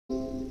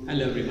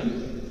Hello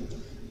everyone,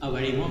 a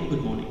very warm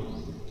good morning.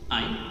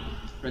 I,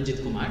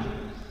 Ranjit Kumar,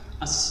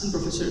 Assistant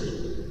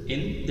Professor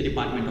in the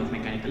Department of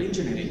Mechanical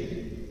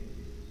Engineering,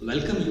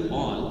 welcome you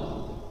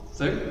all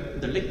for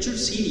the lecture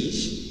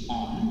series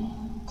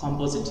on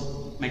composite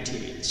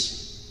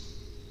materials.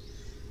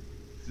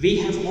 We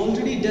have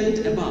already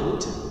dealt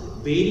about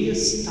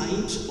various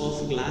types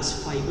of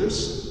glass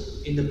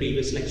fibers in the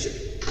previous lecture,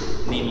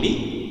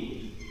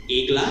 namely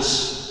A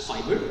glass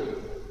fiber,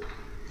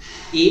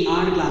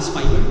 AR glass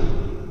fiber,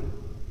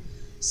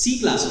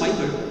 C glass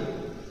fiber,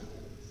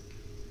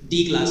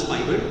 D glass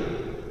fiber,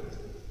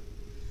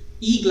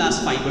 E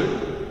glass fiber,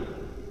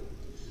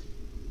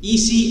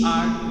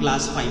 ECR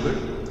glass fiber,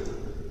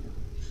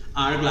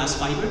 R glass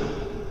fiber,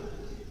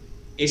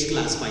 S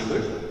glass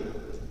fiber,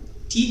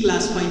 T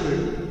glass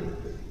fiber,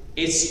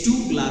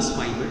 S2 glass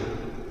fiber,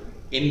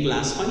 N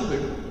glass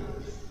fiber,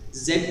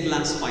 Z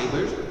glass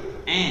fiber,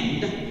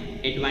 and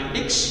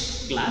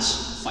Advantex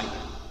glass fiber.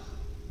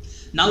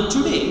 Now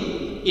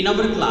today in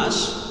our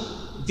class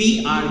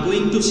we are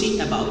going to see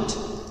about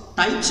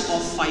types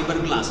of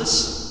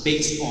fiberglasses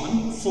based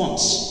on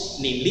forms,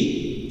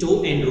 namely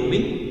tow and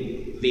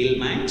roving, wale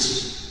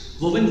mats,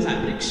 woven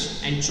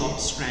fabrics, and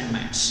chopped strand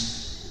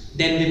mats.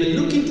 Then we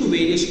will look into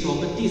various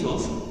properties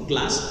of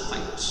glass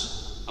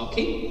fibers.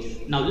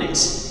 Okay, now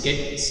let's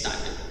get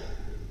started.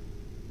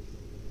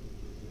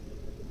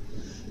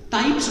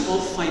 Types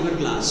of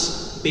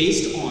fiberglass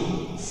based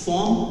on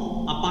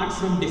form apart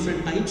from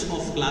different types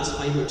of glass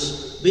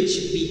fibers,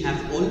 which we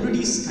have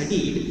already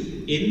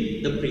studied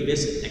in the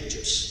previous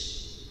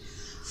lectures.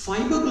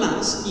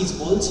 Fiberglass is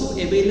also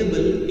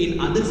available in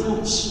other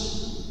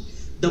forms.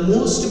 The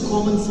most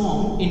common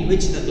form in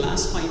which the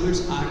glass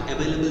fibers are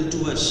available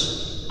to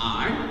us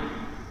are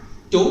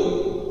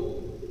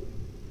tow,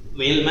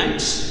 wale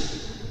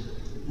mats,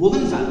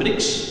 woven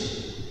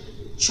fabrics,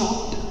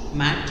 chopped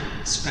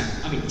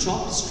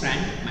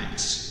strand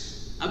mats.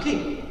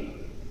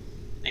 Okay,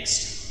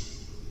 next.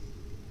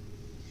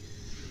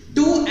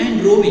 Tow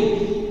and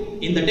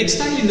roving. In the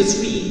textile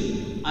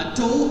industry, a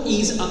tow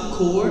is a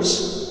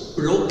coarse,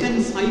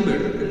 broken fiber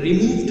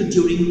removed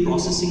during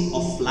processing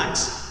of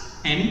flax,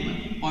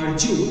 hemp, or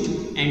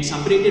jute and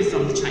separated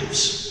from the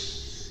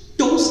chives.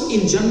 Tows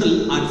in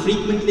general are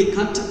frequently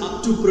cut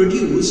up to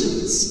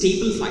produce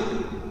staple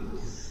fiber.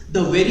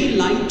 The very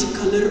light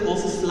color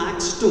of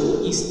flax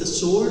tow is the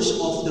source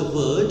of the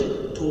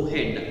word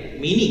towhead,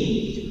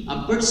 meaning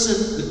a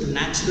person with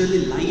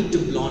naturally light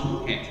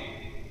blonde hair.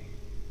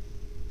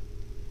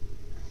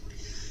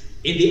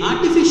 In the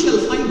artificial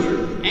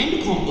fiber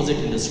and composite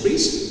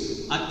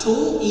industries, a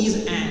tow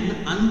is an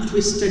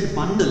untwisted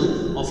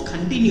bundle of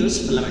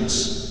continuous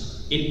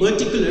filaments, in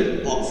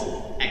particular of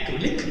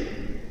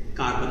acrylic,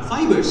 carbon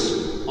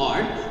fibers,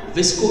 or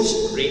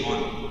viscose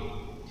rayon.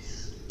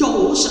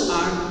 Tows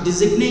are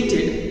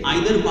designated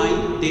either by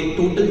their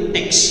total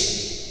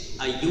tex,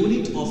 a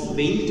unit of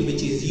weight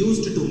which is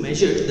used to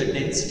measure the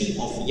density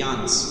of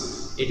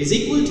yarns. It is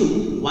equal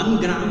to 1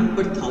 gram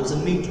per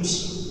 1000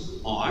 meters,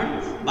 or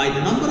by the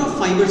number of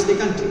fibers they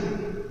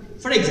contain.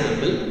 For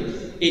example,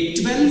 a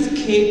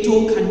 12K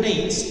tow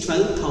contains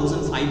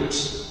 12,000 fibers.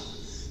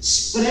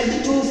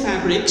 Spread tow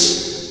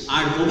fabrics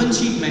are woven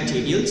sheet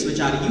materials which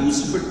are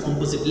used for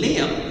composite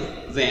layup,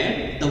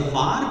 where the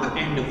warp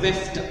and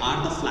weft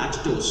are the flat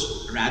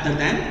tows rather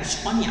than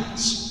spun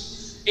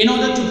yarns, in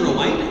order to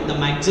provide the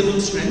maximum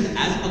strength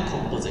as a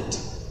composite.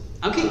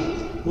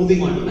 Okay,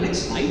 moving on to the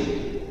next slide.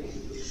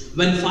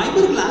 When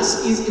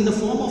fiberglass is in the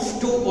form of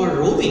tow or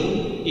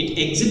roving, it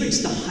exhibits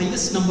the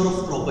highest number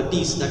of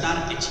properties that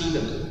are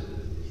achievable.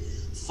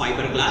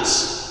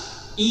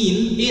 Fiberglass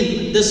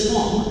in this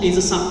form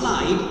is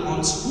supplied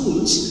on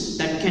spools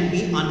that can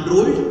be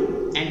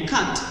unrolled and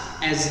cut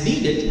as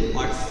needed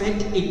or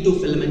fed into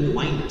filament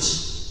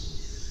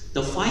winders.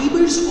 The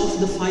fibers of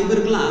the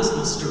fiberglass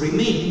must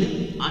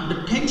remain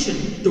under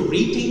tension to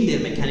retain their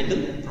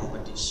mechanical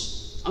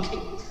properties. Okay,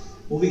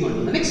 moving on to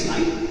the next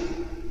slide.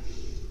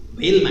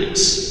 Wale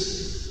mats.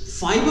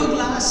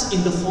 Fiberglass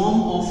in the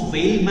form of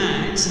wale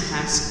mats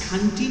has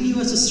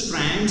continuous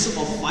strands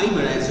of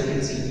fiber, as you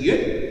can see here,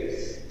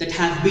 that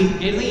have been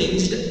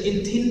arranged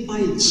in thin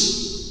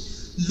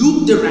piles,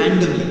 looped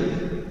randomly.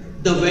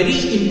 The very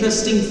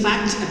interesting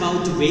fact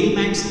about wale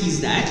mats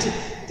is that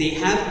they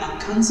have a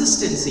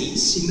consistency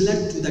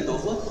similar to that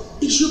of a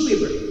tissue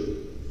paper.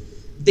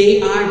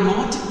 They are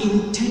not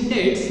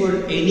intended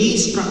for any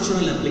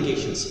structural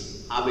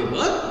applications.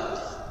 However,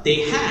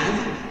 they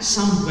have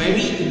some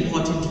very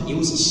important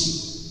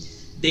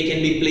uses. They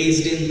can be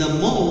placed in the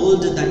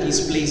mold that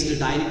is placed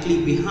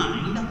directly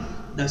behind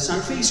the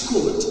surface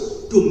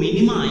coat to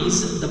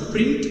minimize the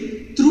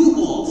print through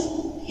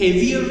of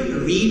heavier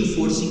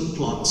reinforcing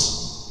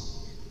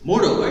cloths.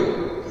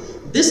 Moreover,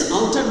 this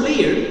outer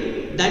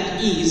layer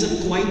that is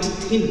quite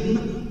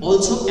thin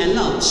also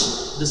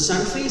allows the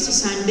surface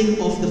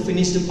sanding of the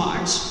finished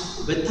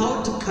parts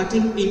without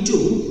cutting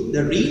into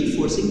the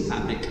reinforcing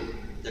fabric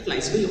that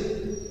lies below.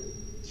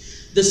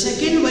 The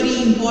second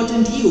very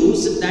important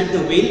use that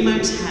the wale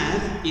mats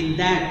have in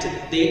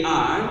that they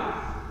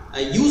are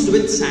used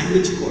with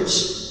sandwich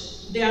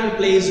cores. They are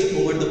placed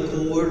over the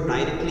core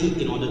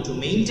directly in order to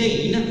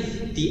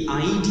maintain the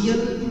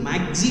ideal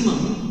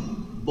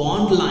maximum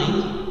bond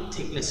line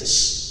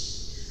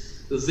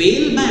thicknesses.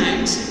 Wale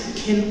bands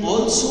can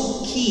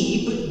also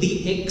keep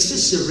the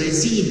excess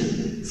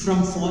resin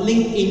from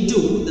falling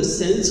into the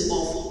cells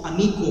of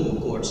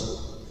honeycomb cores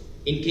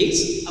in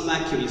case a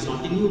vacuum is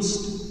not in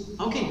use.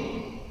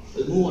 Okay,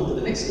 we'll move on to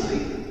the next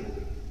slide.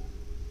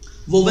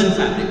 Woven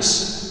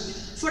fabrics.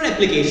 For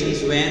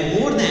applications where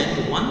more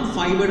than one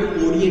fiber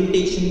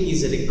orientation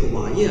is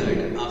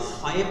required,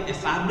 a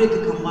fabric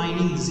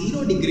combining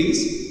 0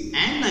 degrees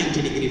and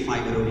 90-degree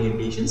fiber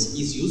orientations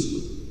is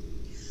useful.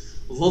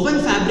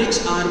 Woven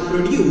fabrics are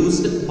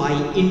produced by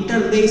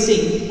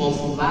interlacing of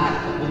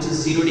warp, which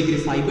is 0-degree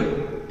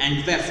fiber,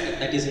 and weft,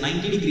 that is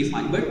 90-degree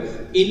fiber,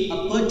 in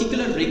a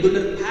particular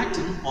regular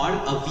pattern or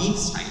a weave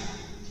style.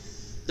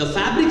 The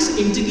fabric's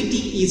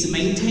integrity is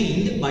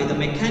maintained by the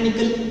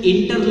mechanical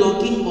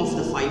interlocking of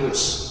the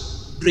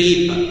fibers.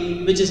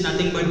 Drape, which is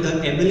nothing but the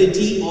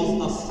ability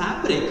of a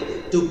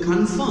fabric to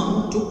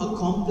conform to a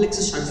complex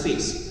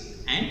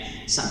surface, and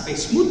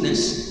surface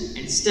smoothness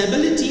and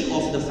stability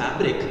of the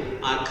fabric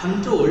are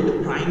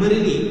controlled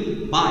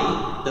primarily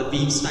by the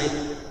weave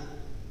style.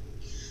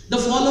 The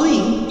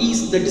following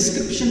is the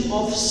description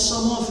of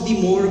some of the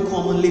more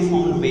commonly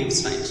found weave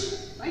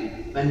styles.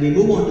 Right? When we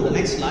move on to the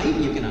next slide,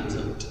 you can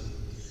observe it.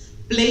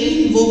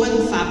 Plain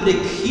woven fabric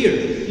here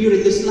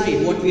in this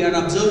slide, what we are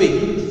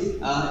observing,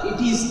 it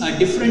is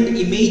different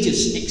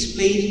images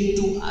explaining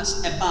to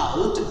us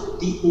about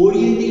the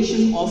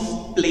orientation of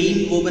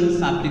plain woven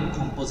fabric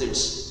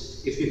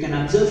composites. If you can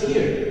observe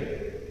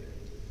here,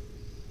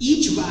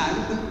 each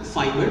warp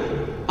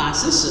fiber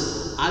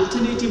passes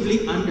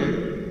alternatively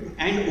under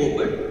and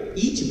over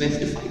each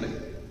weft fiber.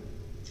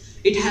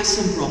 It has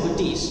some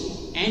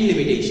properties and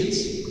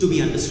limitations to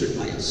be understood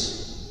by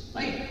us.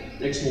 Right?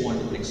 Let's move on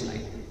to the next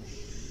slide.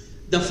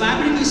 The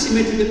fabric is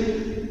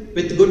symmetrical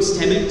with good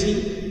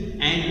stability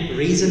and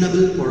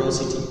reasonable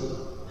porosity.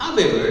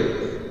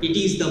 However, it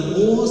is the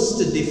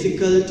most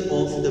difficult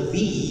of the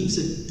weaves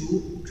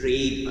to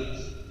drape,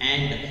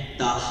 and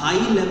the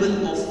high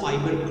level of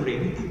fiber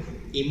crimp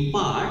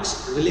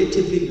imparts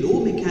relatively low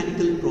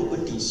mechanical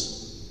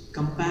properties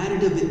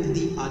compared with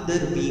the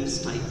other weave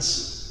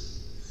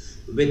styles.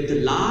 With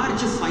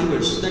large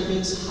fibers, that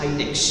means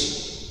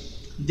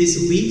high-techs,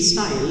 this weave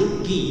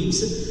style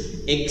gives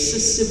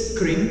excessive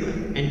crimp,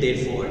 and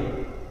therefore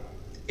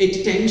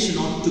it tends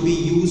not to be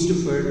used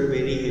for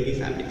very heavy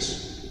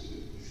fabrics.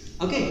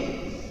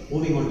 Okay,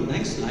 moving on to the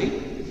next slide.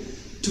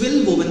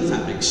 Twill woven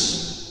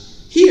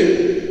fabrics.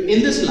 Here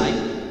in this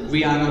slide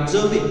we are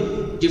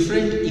observing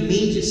different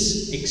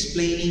images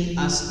explaining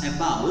us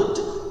about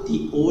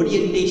the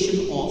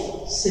orientation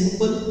of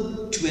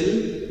simple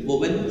twill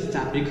woven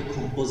fabric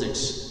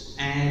composites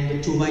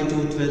and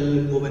 2x2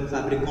 twill woven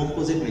fabric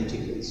composite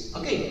materials.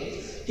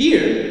 Okay,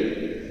 here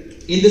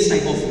in this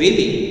type of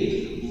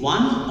weaving,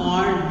 one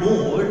or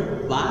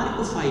more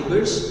warp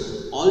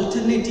fibers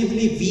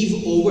alternatively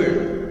weave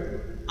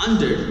over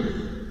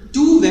under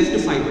two weft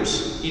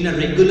fibers in a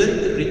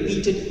regular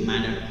repeated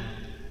manner.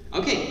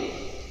 Okay,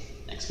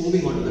 next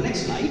moving on to the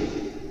next slide.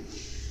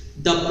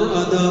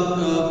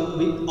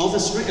 Of a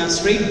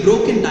straight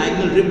broken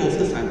diagonal rib of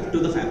the fabric to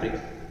the fabric.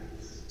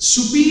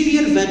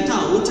 Superior wet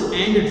out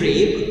and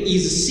drape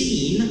is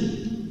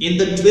seen in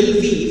the twill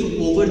weave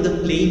over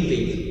the plain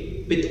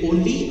weave, with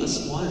only a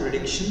small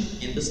reduction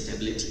in the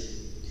stability.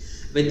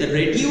 With the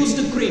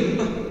reduced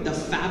crimp, the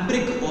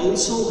fabric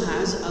also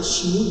has a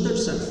smoother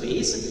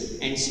surface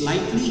and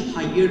slightly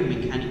higher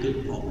mechanical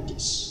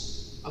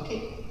properties.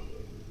 Okay,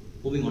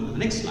 moving on to the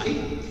next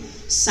slide.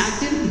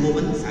 Satin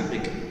woven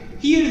fabric.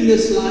 Here in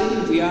this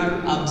slide, we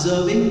are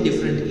observing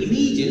different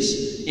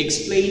images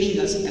explaining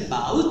us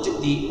about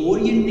the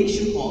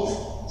orientation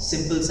of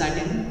simple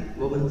satin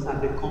woven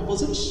fabric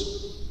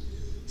composites,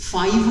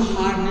 5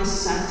 harness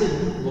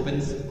satin woven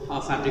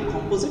fabric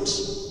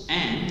composites,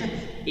 and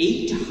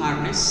 8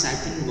 harness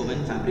satin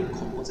woven fabric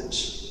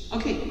composites.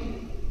 Okay,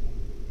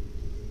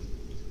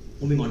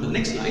 moving on to the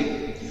next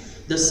slide.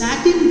 The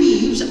satin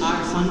weaves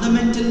are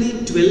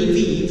fundamentally twill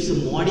weaves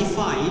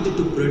modified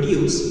to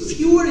produce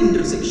fewer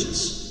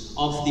intersections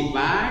of the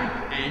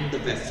warp and the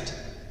weft.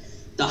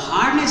 The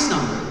harness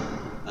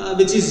number,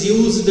 which is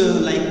used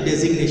like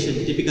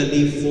designation,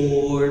 typically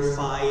 4,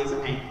 5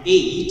 and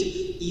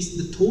 8, is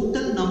the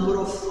total number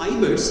of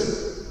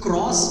fibers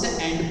crossed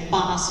and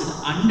passed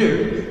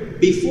under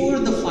before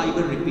the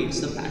fiber repeats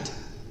the pattern.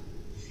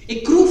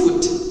 A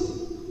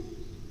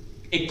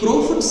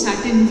crowfoot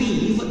satin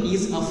weave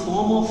is a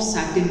form of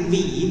satin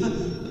weave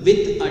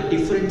with a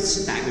different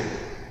stagger.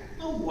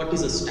 Now, what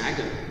is a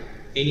stagger?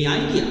 Any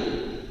idea?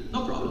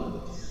 No problem.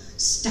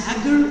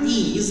 Stagger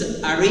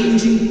is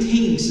arranging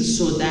things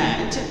so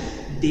that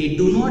they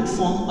do not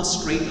form a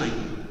straight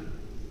line,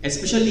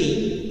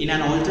 especially in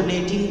an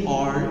alternating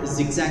or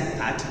zigzag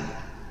pattern.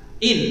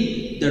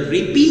 In the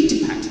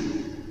repeat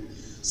pattern,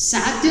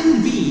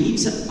 satin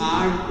weaves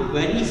are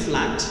very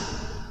flat,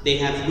 they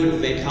have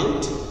good wet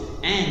out,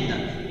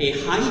 and a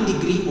high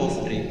degree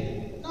of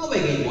drape. Now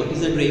again, what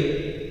is a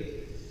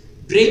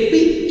drape?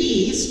 Draping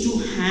is to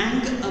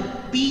hang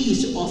a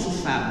piece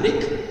of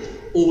fabric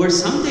over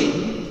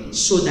something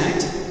so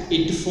that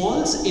it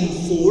falls in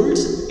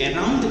folds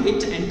around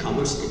it and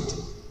covers it.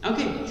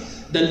 Okay.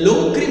 The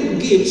low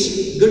crimp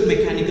gives good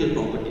mechanical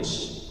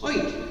properties.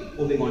 Alright,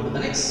 moving on to the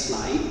next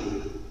slide.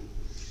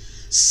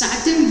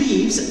 Satin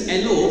weaves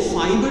allow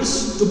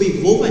fibers to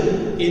be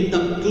woven in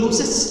the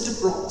closest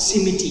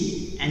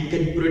proximity and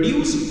can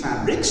produce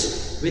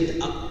fabrics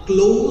with a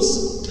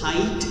close,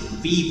 tight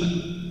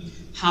weave.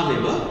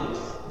 However,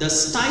 the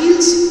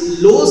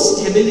style's low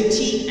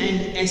stability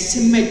and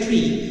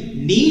asymmetry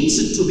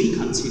needs to be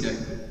considered.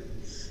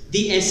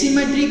 The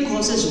asymmetry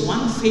causes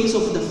one face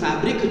of the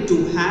fabric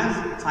to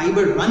have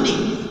fiber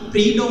running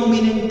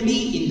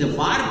predominantly in the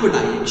warp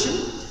direction,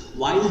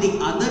 while the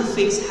other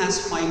face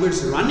has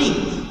fibers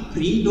running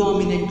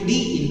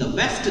predominantly in the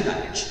weft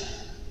direction.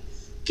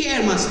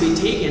 Care must be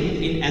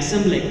taken in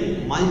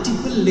assembling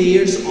multiple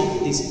layers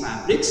of these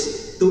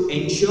fabrics to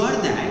ensure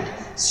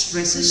that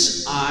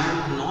stresses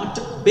are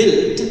not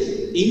built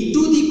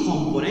into the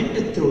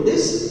component through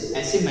this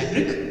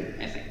asymmetric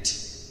effect.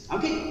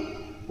 Okay.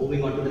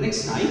 Moving on to the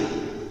next slide.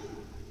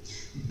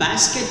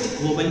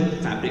 Basket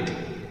woven fabric.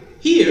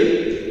 Here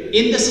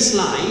in this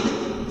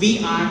slide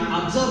we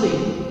are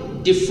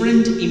observing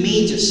different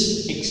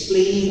images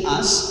explaining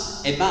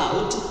us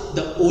about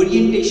the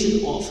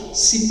orientation of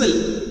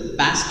simple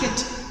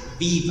basket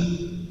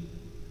weave.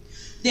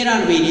 There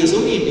are various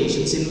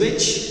orientations in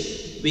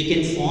which we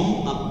can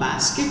form a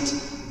basket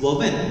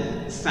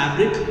woven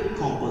fabric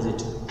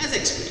composite as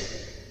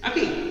explained.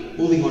 Okay,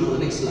 moving on to the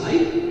next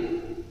slide.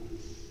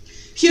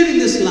 Here in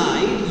this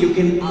slide, you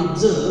can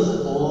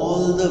observe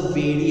all the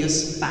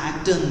various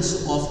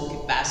patterns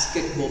of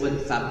basket woven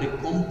fabric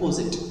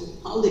composite,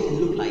 how they can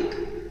look like.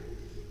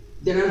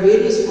 There are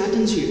various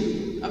patterns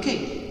here.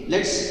 Okay,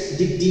 let's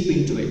dig deep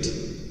into it.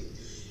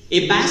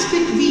 A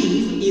basket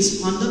weave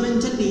is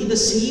fundamentally the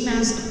same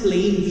as a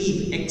plain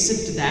weave,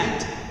 except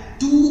that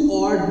two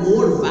or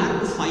more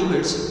warp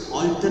fibers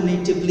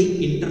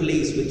alternatively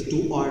interlace with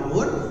two or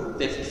more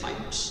weft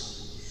fibers.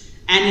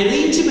 An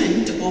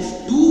arrangement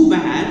of two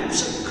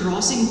warps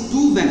crossing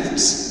two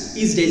wefts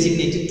is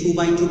designated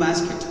 2x2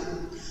 basket,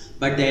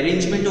 but the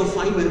arrangement of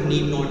fiber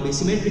need not be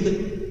symmetrical.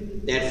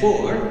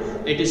 Therefore,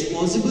 it is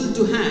possible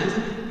to have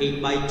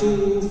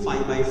 8x2,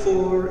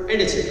 5x4,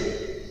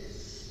 etc.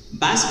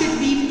 Basket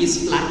weave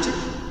is flatter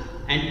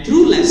and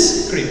through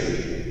less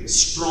crimp,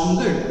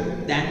 stronger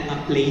than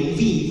a plain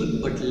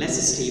weave but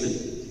less stable.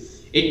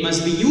 It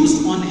must be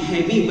used on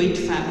heavy weight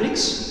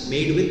fabrics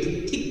made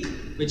with thick,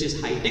 which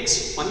is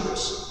high-tex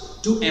fibers,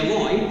 to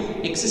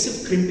avoid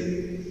excessive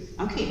crimping.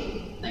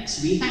 Okay,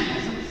 next we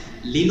have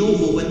lino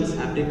woven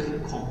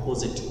fabric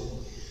composite.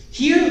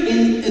 Here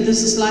in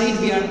this slide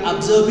we are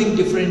observing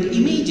different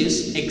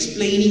images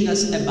explaining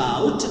us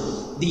about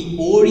the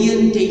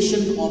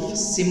orientation of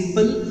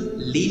simple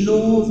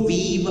lino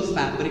weave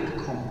fabric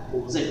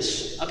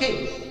composites.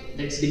 Okay,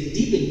 let's dig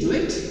deep into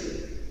it.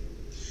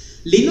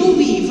 Lino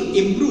weave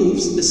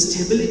improves the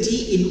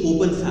stability in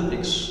open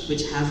fabrics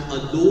which have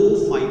a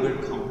low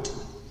fiber count.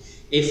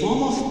 A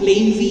form of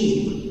plain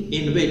weave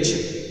in which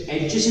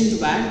adjacent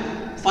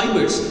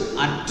fibers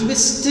are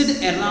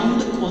twisted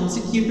around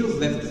consecutive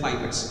weft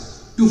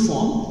fibers to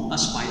form a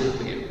spiral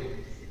pair,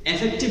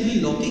 effectively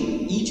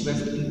locking each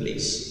weft in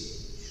place.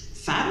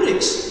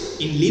 Fabrics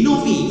in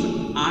lino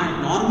weave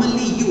are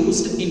normally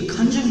used in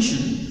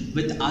conjunction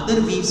with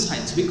other weave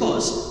styles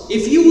because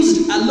if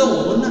used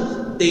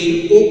alone,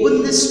 their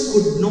openness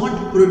could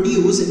not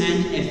produce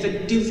an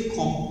effective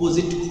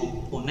composite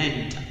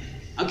component.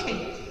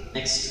 Okay,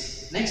 next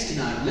in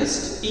our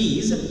list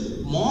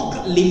is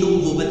mock lino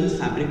woven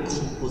fabric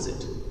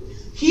composite.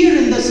 Here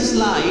in this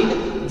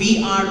slide,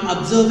 we are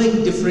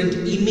observing different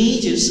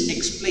images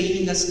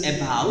explaining us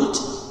about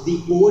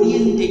the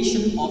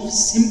orientation of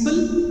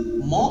simple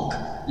mock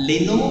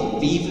lino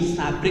weave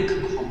fabric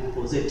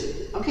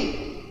composite.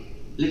 Okay,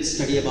 let's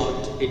study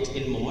about it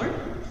in more.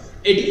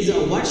 It is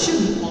a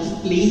version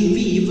of plain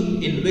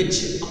weave in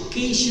which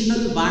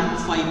occasional warp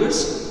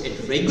fibers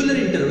at regular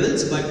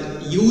intervals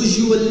but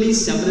usually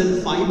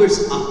several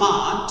fibers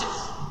apart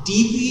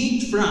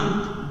deviate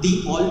from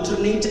the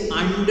alternate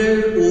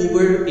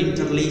under-over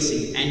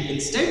interlacing and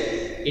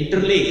instead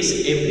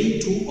interlace every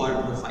two or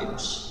more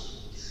fibers.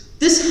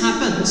 This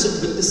happens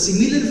with a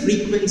similar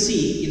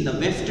frequency in the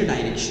weft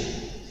direction,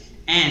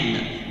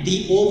 and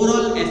the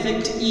overall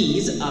effect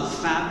is a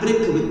fabric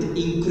with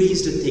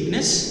increased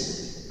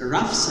thickness,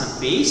 rough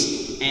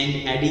surface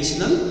and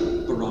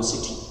additional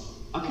porosity.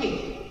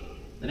 Okay,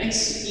 the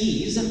next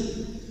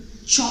is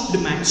chopped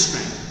mat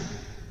strand.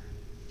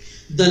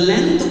 The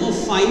length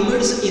of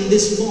fibers in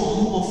this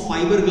form of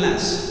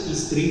fiberglass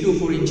is 3 to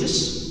 4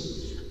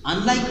 inches.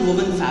 Unlike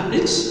woven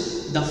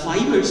fabrics, the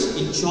fibers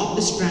in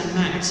chopped strand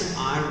mats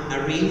are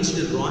arranged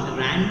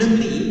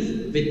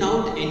randomly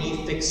without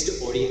any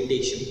fixed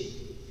orientation.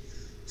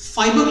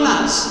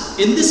 Fiberglass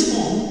in this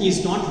form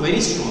is not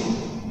very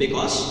strong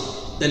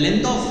because the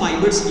length of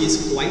fibers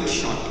is quite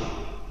short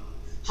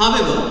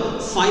However,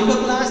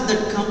 fiberglass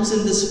that comes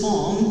in this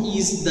form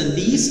is the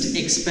least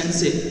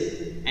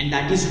expensive, and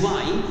that is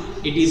why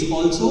it is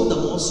also the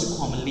most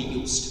commonly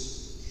used.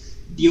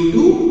 Due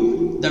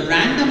to the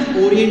random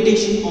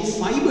orientation of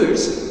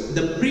fibers,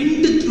 the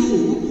print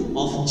through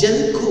of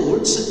gel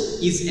coats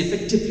is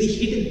effectively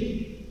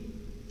hidden.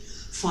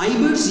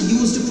 Fibers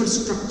used for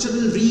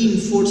structural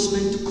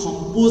reinforcement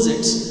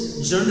composites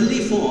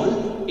generally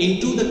fall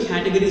into the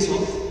categories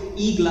of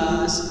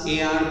E-glass,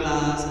 AR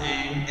glass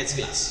and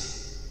S-glass.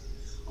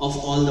 Of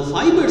all the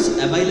fibers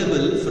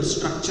available for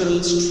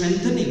structural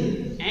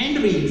strengthening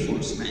and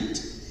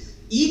reinforcement,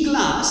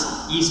 E-glass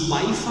is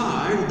by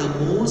far the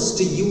most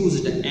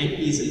used and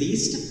is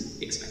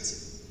least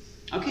expensive.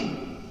 Okay,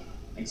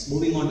 next,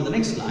 moving on to the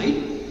next slide.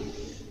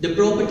 The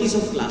properties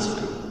of glass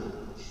fiber.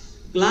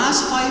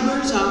 Glass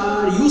fibers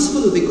are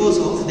useful because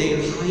of their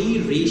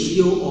high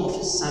ratio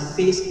of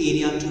surface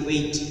area to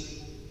weight.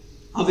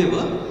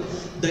 However,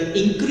 the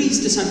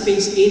increased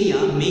surface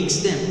area makes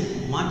them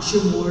much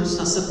more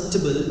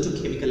susceptible to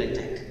chemical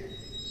attack.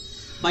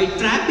 By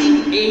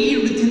trapping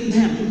air within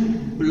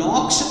them,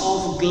 blocks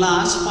of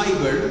glass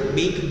fiber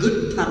make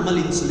good thermal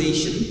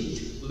insulation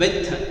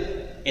with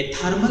a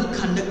thermal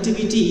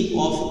conductivity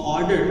of the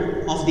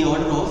order of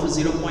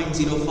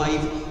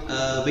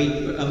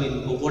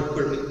 0.05 watt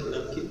per kilo.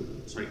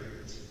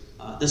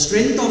 The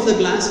strength of the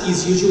glass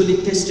is usually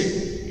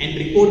tested and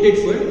reported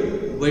for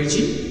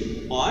virgin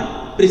or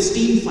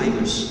pristine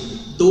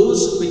fibers,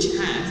 those which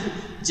have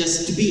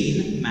just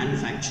been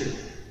manufactured.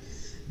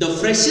 The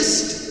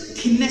freshest,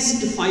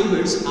 thinnest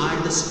fibers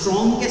are the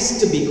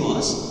strongest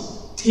because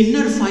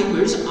thinner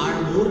fibers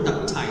are more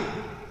ductile.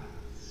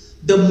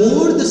 The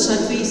more the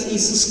surface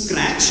is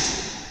scratched,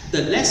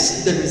 the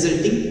less the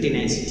resulting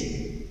tenacity.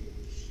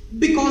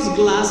 Because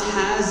glass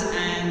has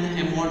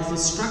an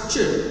amorphous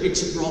structure,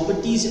 its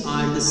properties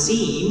are the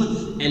same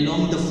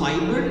along the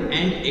fiber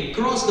and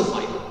across the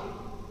fiber.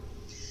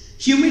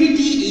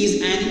 Humidity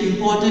is an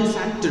important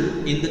factor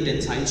in the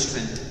tensile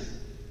strength.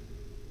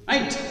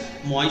 Right?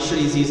 Moisture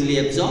is easily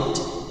absorbed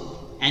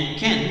and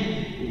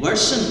can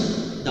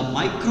worsen the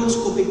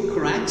microscopic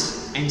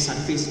cracks and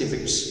surface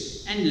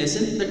defects and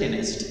lessen the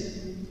tenacity.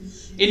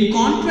 In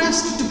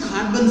contrast to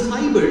carbon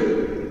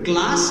fiber,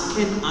 glass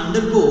can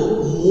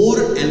undergo more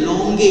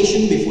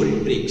elongation before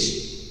it breaks.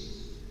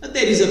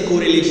 There is a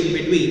correlation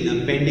between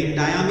the bending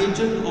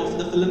diameter of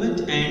the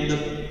filament and the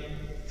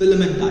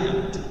filament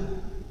diameter.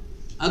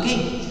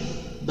 Okay,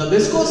 the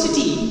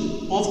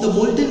viscosity of the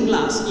molten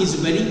glass is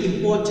very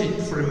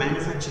important for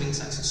manufacturing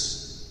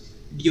success.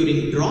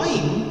 During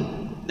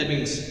drawing, that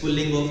means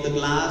pulling off the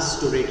glass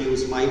to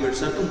reduce fiber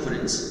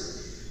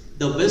circumference,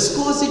 the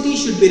viscosity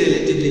should be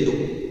relatively low.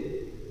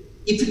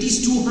 If it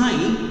is too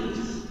high,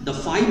 the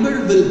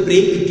fiber will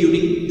break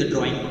during the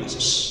drawing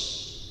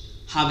process.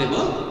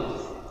 However,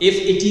 if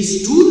it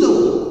is too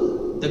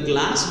low, the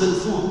glass will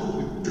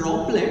form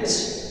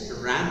droplets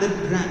rather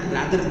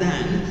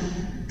than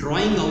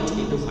drawing out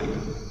into fiber.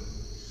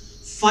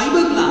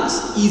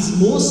 Fiberglass is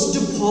most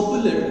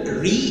popular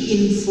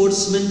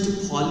reinforcement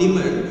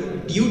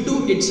polymer due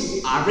to its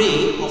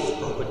array of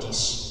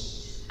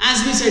properties.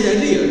 As we said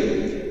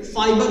earlier,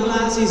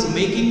 fiberglass is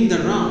making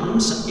the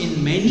rounds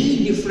in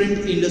many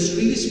different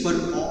industries for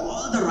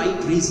all the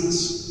right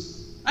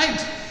reasons. Right?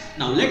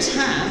 Now let's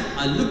have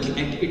a look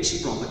at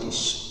its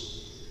properties.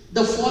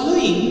 The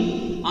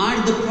following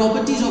are the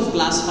properties of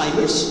glass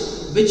fibers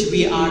which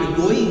we are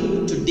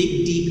going to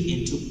dig deep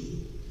into.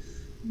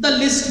 The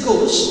list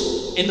goes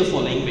in the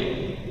following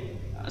way.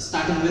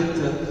 Starting with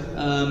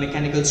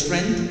mechanical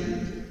strength,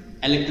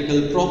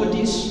 electrical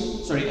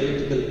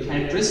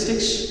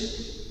characteristics.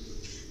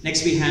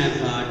 Next we have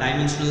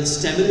dimensional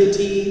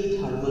stability,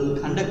 thermal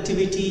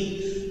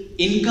conductivity,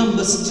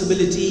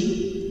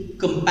 incombustibility,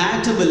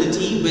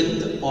 compatibility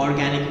with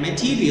organic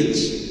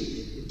materials,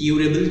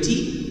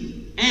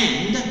 durability,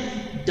 and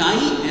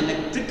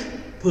dielectric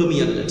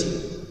permeability.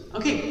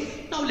 Okay,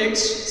 now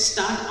let's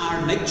start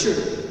our lecture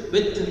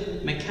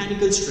with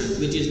mechanical strength,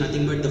 which is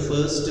nothing but the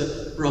first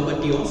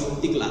property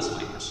of the glass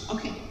fibers.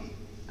 Okay,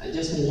 I'll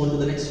just move on to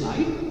the next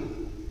slide.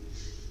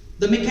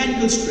 The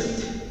mechanical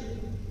strength.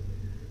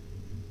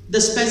 The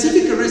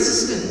specific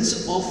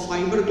resistance of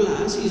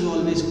fiberglass is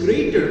always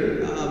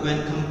greater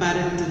when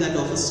compared to that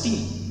of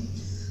steel.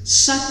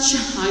 Such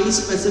high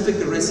specific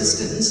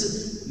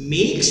resistance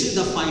makes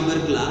the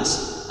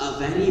fiberglass a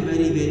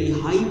very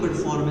high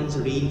performance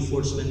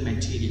reinforcement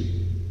material.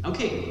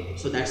 Okay,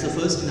 so that's the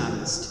first in our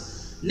list.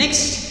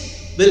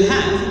 Next, we'll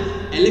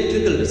have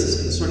electrical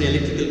resistance or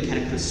electrical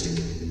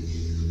characteristic.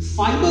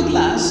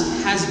 Fiberglass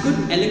has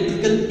good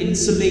electrical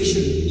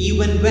insulation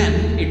even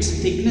when its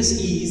thickness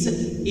is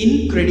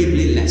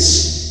incredibly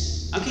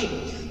less. Okay,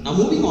 now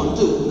moving on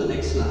to the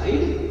next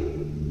slide.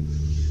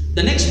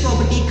 The next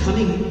property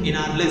coming in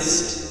our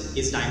list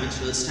is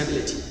dimensional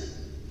stability.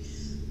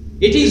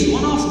 It is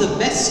one of the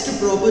best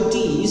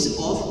properties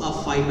of a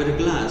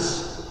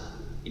fiberglass.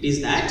 It is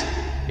that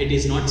it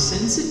is not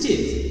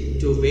sensitive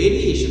to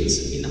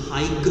variations in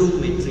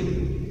hygrometry.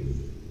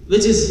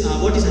 Which is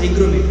what is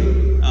hygrometry?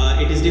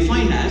 it is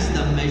defined as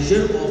the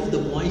measure of the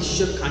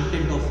moisture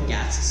content of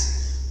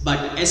gases,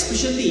 but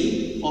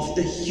especially of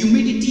the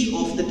humidity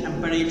of the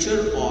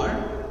temperature or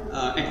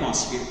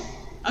atmosphere.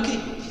 Okay,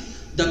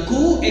 the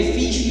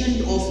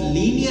coefficient of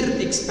linear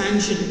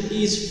expansion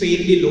is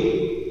fairly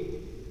low.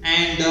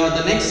 And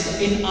the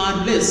next in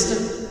our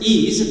list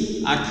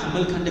is our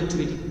thermal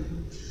conductivity.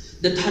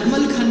 The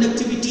thermal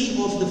conductivity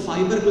of the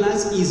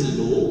fiberglass is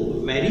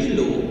low, very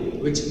low,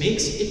 which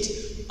makes it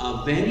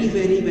a very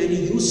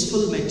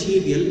useful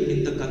material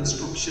in the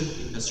construction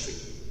industry.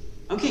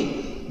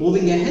 Okay,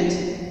 moving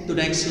ahead to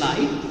the next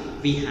slide,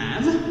 we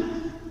have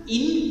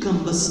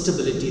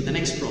incombustibility, the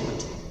next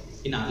property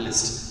in our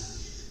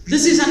list.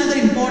 This is another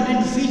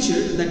important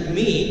feature that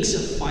makes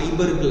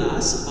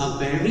fiberglass a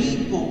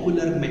very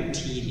popular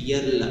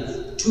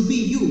material to be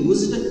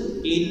used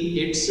in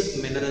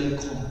its mineral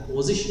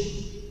composition.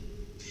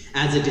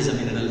 As it is a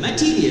mineral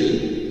material,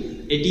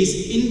 it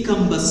is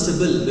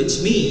incombustible,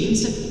 which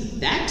means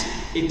that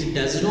it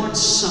does not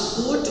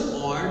support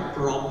or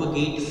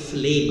propagate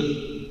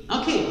flame.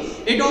 Okay,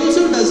 it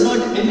also does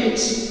not emit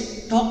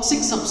toxic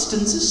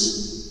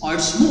substances or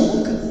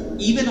smoke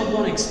even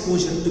upon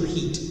exposure to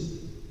heat.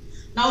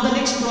 Now the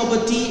next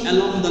property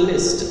along the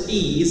list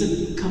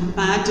is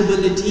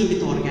compatibility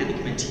with organic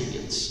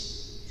materials.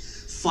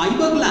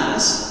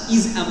 Fiberglass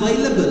is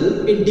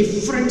available in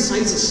different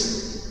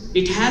sizes.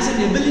 It has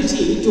an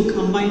ability to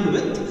combine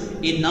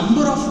with a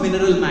number of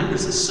mineral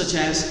matrices such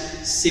as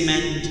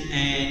cement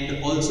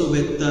and also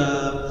with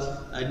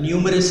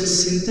numerous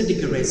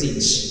synthetic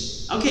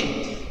resins.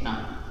 Okay,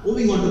 now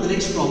moving on to the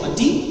next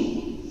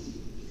property.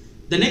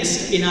 The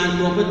next in our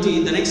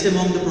property, the next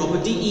among the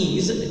property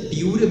is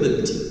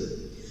durability.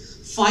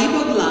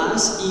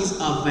 Fiberglass is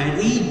a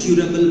very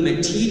durable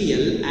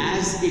material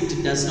as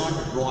it does not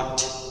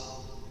rot.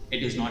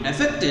 It is not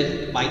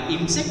affected by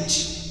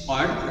insects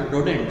or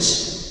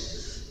rodents.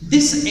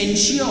 This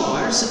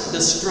ensures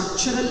the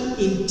structural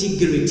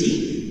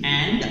integrity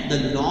and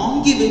the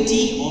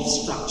longevity of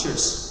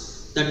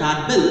structures that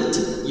are built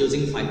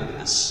using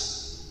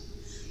fiberglass.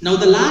 Now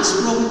the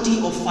last property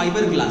of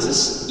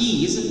fiberglasses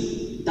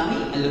is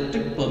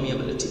dielectric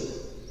permeability.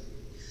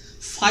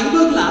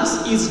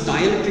 Fiberglass is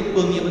dielectric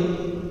permeable,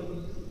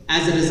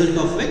 as a result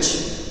of which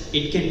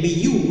it can be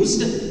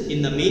used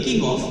in the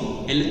making of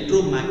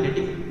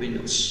electromagnetic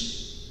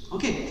windows.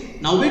 Okay,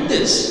 now with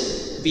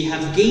this, we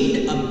have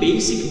gained a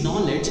basic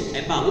knowledge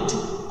about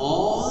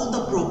all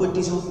the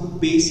properties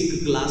of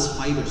basic glass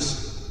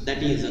fibers,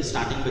 that is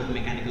starting with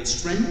mechanical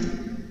strength,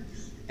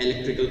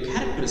 electrical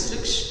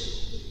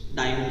characteristics,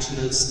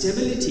 dimensional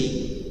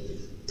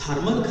stability,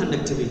 thermal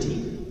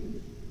conductivity,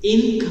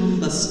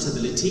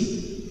 incombustibility,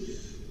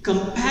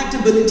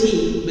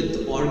 compatibility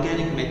with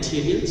organic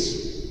materials,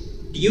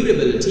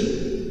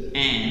 durability,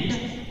 and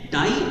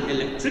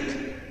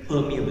dielectric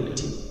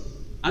permeability.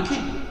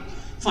 Okay,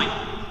 fine.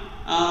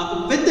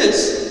 With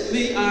this,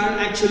 we are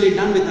actually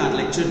done with our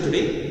lecture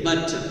today.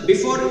 But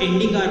before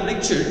ending our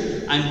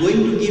lecture, I am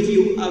going to give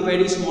you a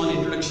very small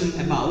introduction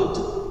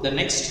about the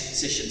next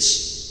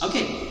sessions.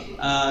 Okay,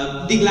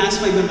 the glass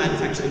fiber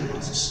manufacturing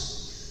process.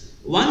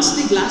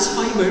 Once the glass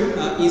fiber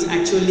is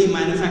actually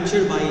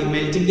manufactured by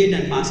melting it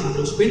and passing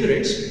through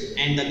spinnerets,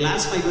 and the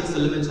glass fiber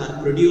filaments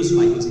are produced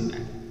by using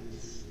that.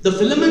 The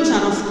filaments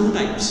are of two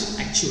types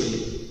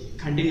actually,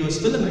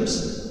 continuous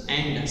filaments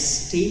and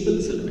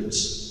staple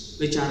filaments,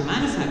 which are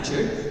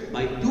manufactured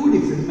by two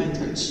different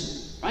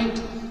methods,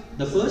 right?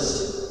 The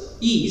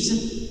first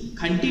is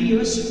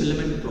continuous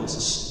filament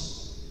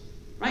process,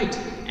 right,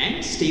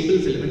 and staple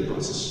filament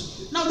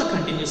process. Now the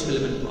continuous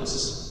filament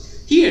process.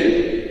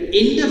 Here,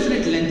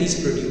 indefinite length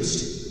is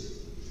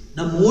produced.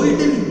 The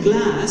molten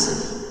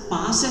glass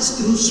passes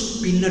through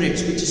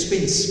spinnerets, which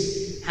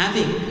spins,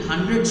 having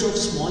hundreds of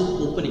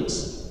small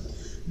openings.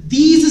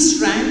 These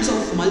strands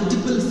of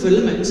multiple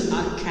filaments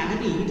are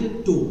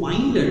carried to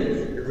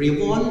winder,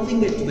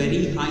 revolving at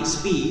very high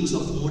speeds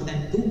of more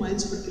than 2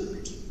 miles per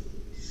kilometer.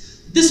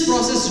 This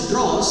process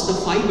draws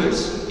the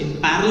fibers in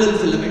parallel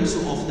filaments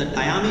of the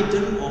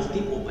diameter of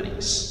the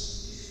openings.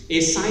 A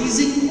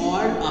sizing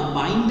or a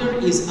binder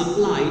is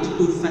applied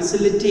to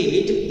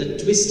facilitate the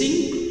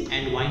twisting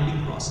and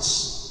winding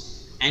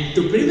process and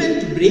to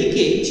prevent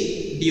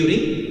breakage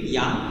during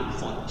yarn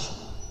formation.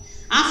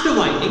 After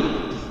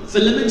winding,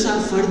 filaments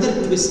are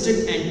further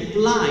twisted and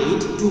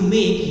plied to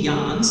make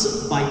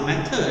yarns by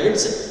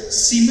methods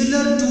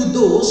similar to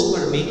those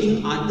for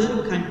making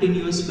other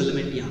continuous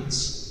filament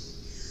yarns.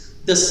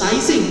 The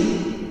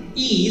sizing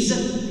is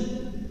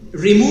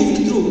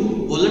removed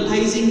through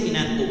volatilizing in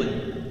an oven.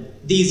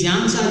 These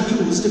yarns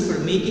are used for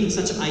making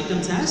such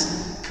items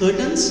as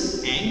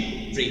curtains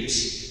and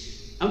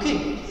drapes.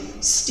 Okay,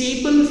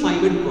 staple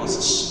fiber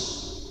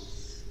process.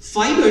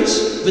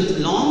 Fibers with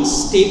long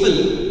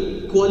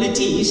staple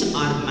qualities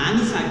are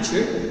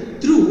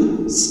manufactured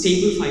through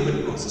staple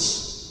fiber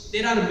process.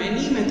 There are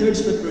many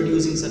methods for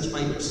producing such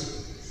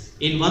fibers.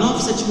 In one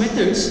of such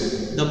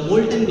methods, the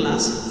molten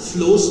glass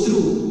flows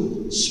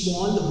through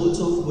small holes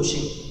of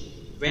bushing,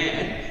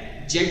 where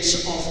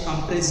jets of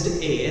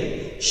compressed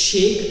air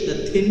shake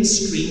the thin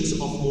streams of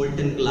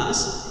molten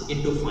glass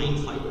into fine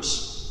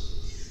fibers.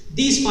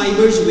 These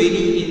fibers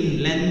vary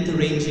in length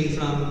ranging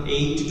from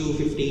 8 to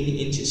 15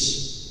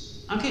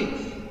 inches. Okay,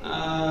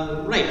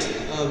 right.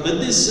 With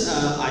this,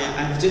 I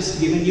have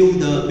just given you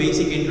the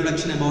basic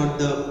introduction about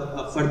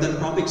the further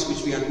topics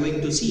which we are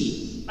going to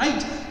see.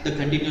 Right, the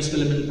continuous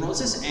filament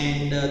process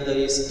and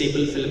the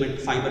stable filament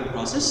fiber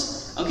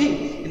process.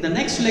 Okay, in the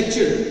next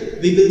lecture,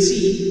 we will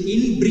see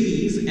in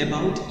brief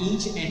about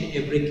each and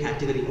every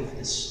category of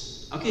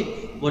this. Okay,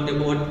 what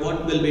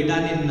will be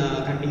done in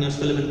continuous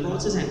filament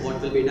process and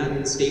what will be done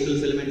in stable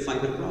filament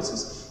fiber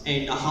process,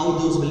 and how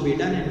those will be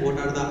done, and what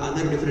are the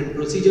other different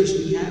procedures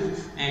we have,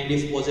 and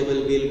if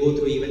possible we'll go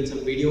through even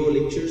some video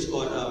lectures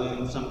or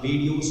some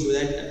videos so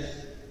that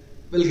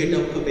we'll get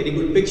a very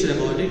good picture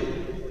about it.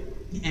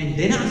 And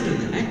then after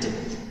that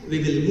we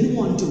will move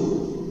on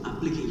to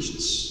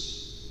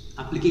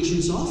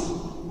applications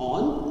of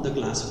all the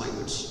glass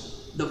fibers.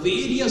 The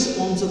various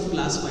forms of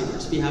glass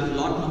fibers. We have a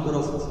lot number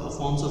of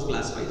forms of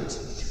glass fibers.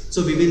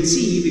 So we will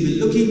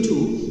look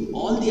into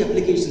all the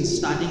applications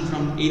starting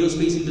from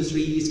aerospace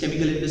industries,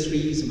 chemical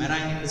industries,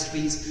 marine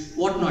industries,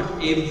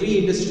 whatnot. Every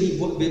industry,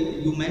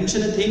 you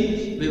mention a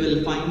thing, we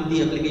will find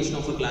the application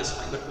of a glass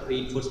fiber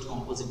reinforced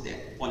composite there,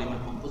 polymer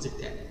composite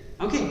there.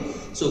 Okay,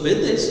 so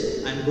with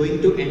this, I'm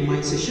going to end my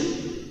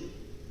session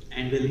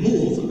and we'll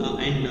move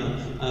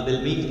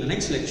we'll meet in the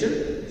next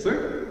lecture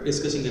for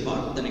discussing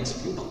about the next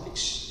few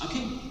topics.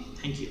 Okay,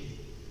 thank you.